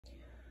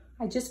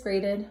I just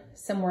graded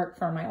some work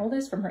for my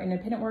oldest from her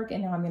independent work,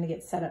 and now I'm gonna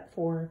get set up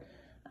for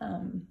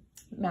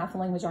math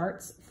and language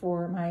arts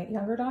for my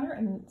younger daughter.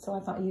 And so I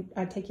thought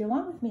I'd take you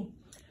along with me.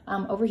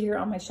 Over here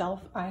on my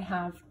shelf, I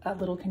have a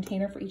little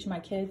container for each of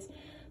my kids.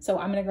 So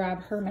I'm gonna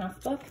grab her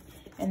math book,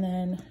 and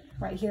then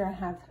right here I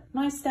have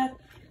my stuff.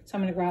 So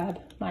I'm gonna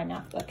grab my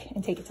math book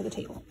and take it to the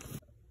table.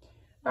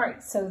 All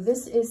right, so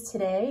this is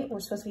today. We're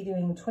supposed to be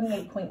doing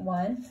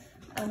 28.1.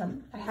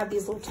 I have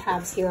these little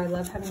tabs here. I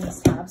love having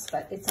these tabs,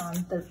 but it's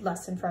on the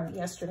lesson from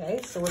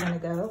yesterday. So we're gonna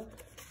go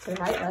to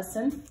the right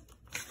lesson.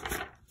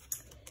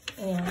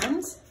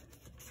 And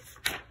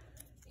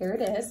here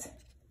it is.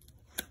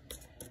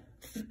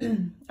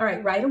 All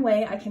right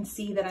away, I can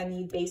see that I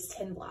need base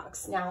 10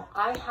 blocks. Now,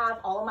 I have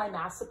all of my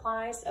math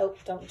supplies. Oh,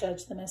 don't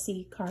judge the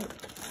messy cart.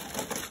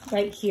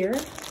 Right here.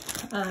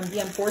 The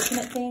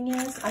unfortunate thing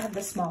is I have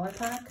the smaller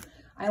pack.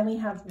 I only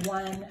have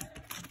one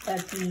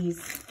of these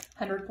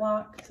 100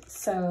 block.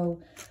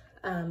 So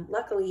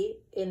luckily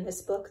in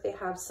this book, they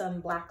have some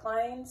black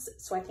lines.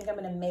 So I think I'm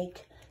gonna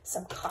make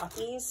some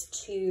copies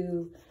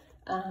to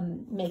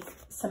make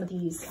some of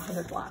these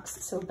 100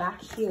 blocks. So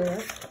back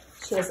here,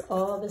 she has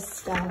all this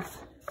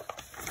stuff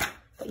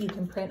that you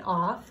can print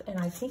off. And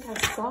I think I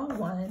saw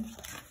one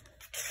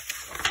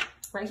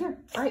right here.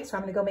 All right, so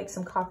I'm gonna go make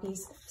some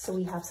copies so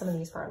we have some of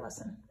these for our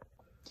lesson.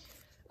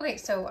 Okay,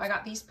 so I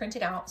got these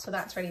printed out, so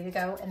that's ready to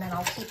go. And then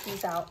I'll keep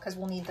these out because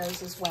we'll need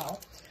those as well.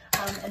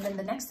 And then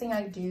the next thing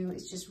I do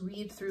is just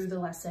read through the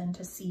lesson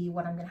to see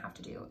what I'm gonna have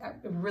to do.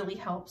 It really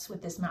helps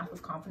with this Math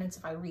with Confidence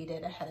if I read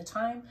it ahead of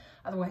time.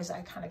 Otherwise,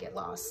 I kind of get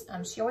lost.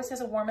 She always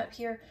has a warm up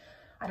here.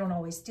 I don't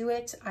always do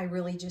it. I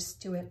really just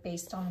do it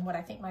based on what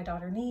I think my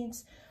daughter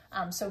needs.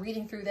 So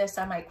reading through this,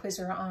 I might quiz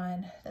her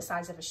on the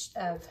size of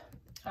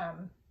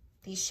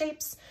these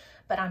shapes,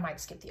 but I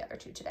might skip the other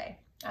two today.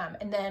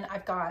 And then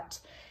I've got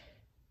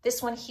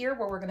this one here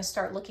where we're gonna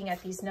start looking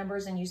at these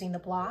numbers and using the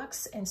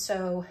blocks. And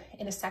so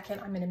in a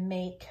second, I'm gonna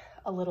make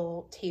a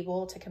little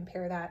table to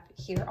compare that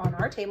here on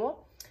our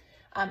table.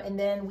 And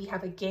then we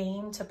have a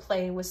game to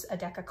play with a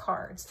deck of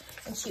cards.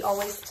 And she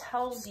always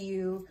tells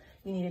you,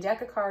 you need a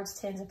deck of cards,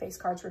 tens, and face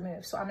cards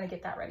removed. So I'm gonna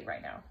get that ready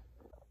right now.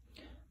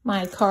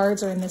 My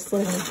cards are in this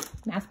little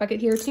math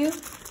bucket here too.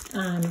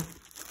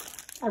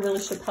 I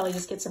really should probably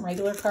just get some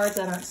regular cards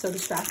that aren't so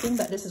distracting,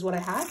 but this is what I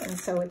have, and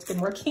so it's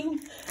been working,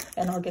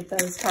 and I'll get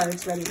those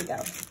cards ready to go.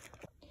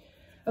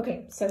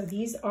 Okay, so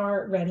these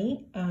are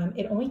ready.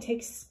 It only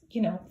takes,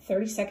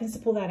 30 seconds to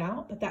pull that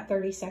out, but that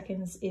 30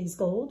 seconds is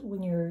gold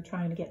when you're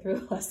trying to get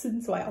through a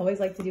lesson, so I always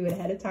like to do it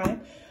ahead of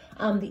time.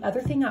 The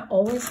other thing I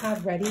always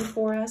have ready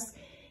for us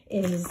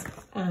is,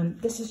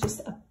 this is just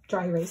a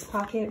dry erase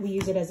pocket. We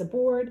use it as a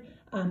board.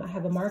 I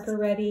have a marker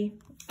ready,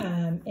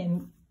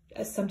 and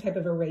some type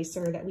of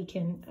eraser that we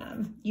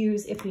can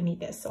use if we need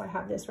this. So I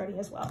have this ready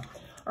as well.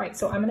 All right,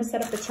 so I'm gonna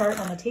set up the chart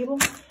on the table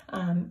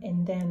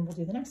and then we'll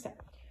do the next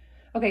step.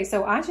 Okay,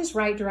 so I just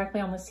write directly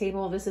on this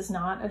table. This is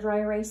not a dry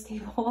erase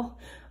table,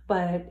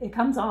 but it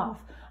comes off.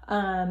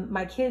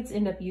 My kids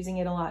end up using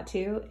it a lot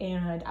too.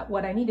 And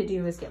what I need to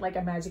do is get like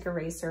a magic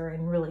eraser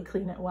and really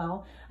clean it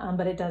well.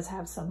 But it does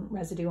have some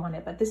residue on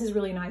it, but this is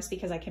really nice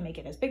because I can make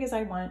it as big as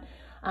I want.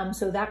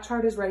 So that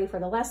chart is ready for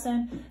the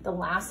lesson. The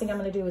last thing I'm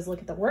gonna do is look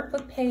at the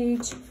workbook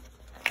page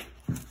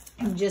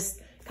and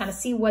just kind of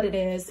see what it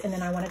is. And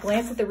then I wanna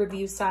glance at the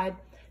review side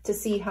to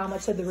see how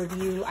much of the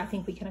review I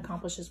think we can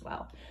accomplish as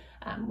well.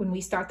 When we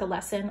start the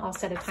lesson, I'll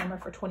set a timer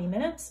for 20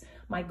 minutes.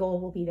 My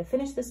goal will be to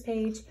finish this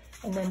page,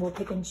 and then we'll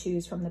pick and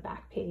choose from the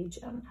back page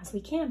as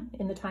we can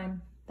in the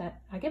time that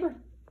I give her.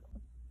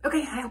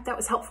 Okay, I hope that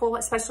was helpful,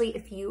 especially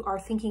if you are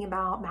thinking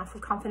about Math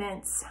with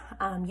Confidence,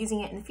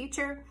 using it in the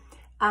future.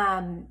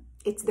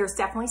 There's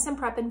definitely some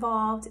prep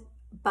involved,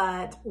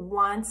 but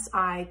once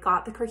I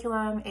got the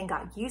curriculum and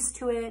got used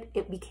to it,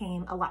 it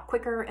became a lot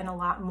quicker and a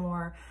lot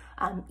more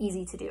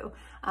easy to do.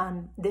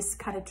 This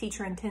kind of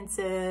teacher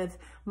intensive,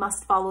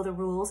 must follow the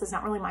rules is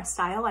not really my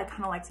style. I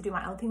kind of like to do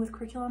my own thing with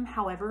curriculum.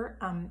 However,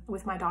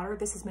 with my daughter,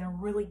 this has been a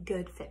really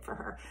good fit for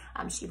her.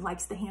 She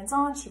likes the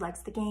hands-on, she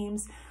likes the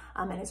games,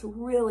 and it's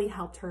really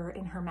helped her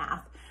in her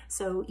math.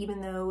 So even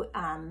though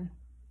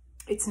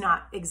it's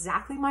not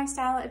exactly my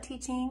style of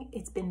teaching,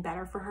 it's been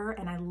better for her,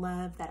 and I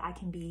love that I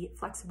can be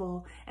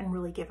flexible and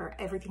really give her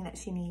everything that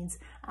she needs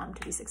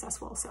to be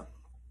successful. So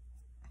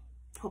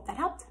hope that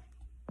helped.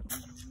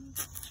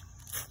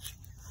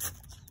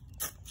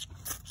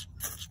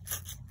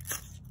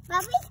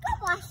 Mommy's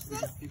gonna watch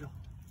this. You go.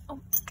 Oh.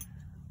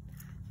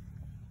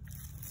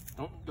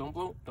 Don't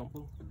blow, don't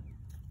blow.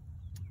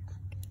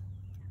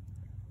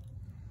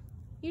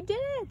 You did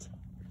it.